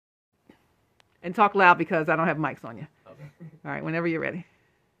And talk loud because I don't have mics on you. Okay. All right, whenever you're ready.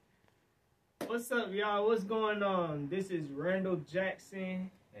 What's up, y'all? What's going on? This is Randall Jackson.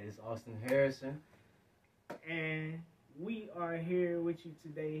 And it's Austin Harrison. And we are here with you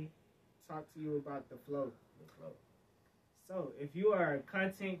today to talk to you about the flow. So, if you are a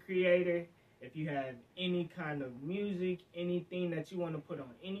content creator, if you have any kind of music, anything that you want to put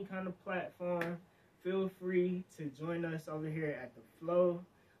on any kind of platform, feel free to join us over here at the Flow.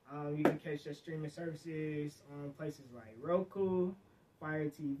 You can catch your streaming services on places like Roku, Fire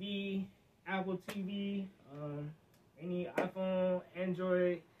TV, Apple TV, any iPhone,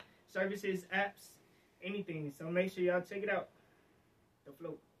 Android services, apps, anything. So make sure y'all check it out. The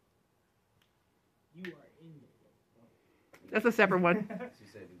Flow. You are in the Flow. That's a separate one. She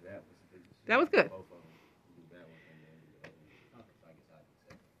said do that one. That was good. Both of them. Do that one and then do the other one. So I guess I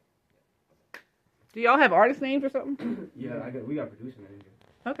do second. Do y'all have artist names or something? Yeah, we got producer manager.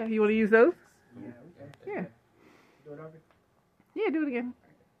 Okay, you want to use those? Yeah, okay. Yeah. Do it over. Yeah, do it again.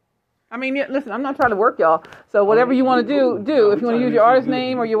 I mean, yeah, listen, I'm not trying to work y'all. So whatever you want to do. If you want to use your artist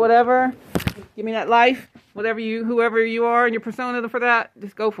name or your whatever, give me that life. Whoever you are and your persona for that,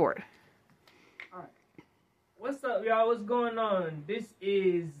 just go for it. All right. What's up, y'all? What's going on? This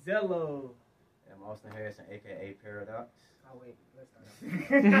is Zello. I'm Austin Harrison, a.k.a. Paradox. Oh, wait. Let's start.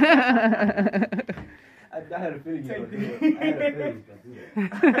 I had a feeling you were going to do it. I had a feeling you were going to do that. I'm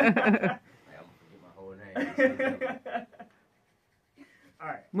going to forget my whole name. All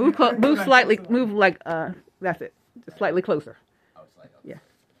right. Move slightly, that's it. Just slightly closer. I was like, okay. Yeah.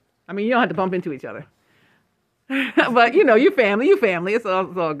 I mean, you don't have to bump into each other. But, you family. It's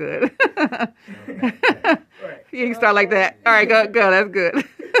all good. Right. You can start like that. All right, go. That's good.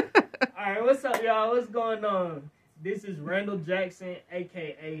 All right, what's up, y'all? What's going on? This is Randall Jackson,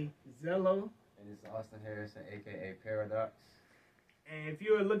 a.k.a. Zello. And it's Austin Harrison, a.k.a. Paradox. And if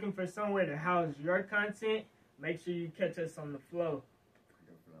you are looking for somewhere to house your content, make sure you catch us on the Flow.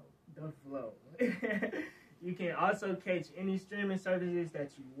 The Flow. You can also catch any streaming services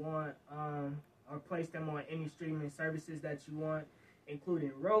that you want, or place them on any streaming services that you want,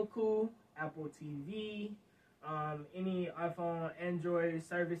 including Roku, Apple TV, any iPhone, Android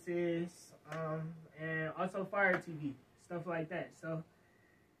services, and also Fire TV, stuff like that. So,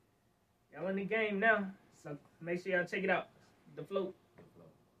 y'all in the game now. So, make sure y'all check it out. The Flow.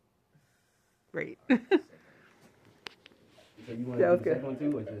 Great. So you want That to was do the good. second one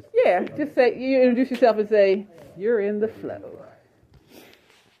too, or just? Yeah, just say, you introduce yourself and say, you're in the flow.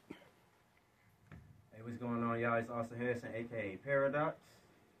 Hey, what's going on, y'all? It's Austin Harrison, a.k.a. Paradox.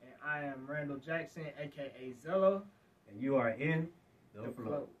 And I am Randall Jackson, a.k.a. Zello. And you are in the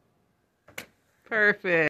flow. Perfect.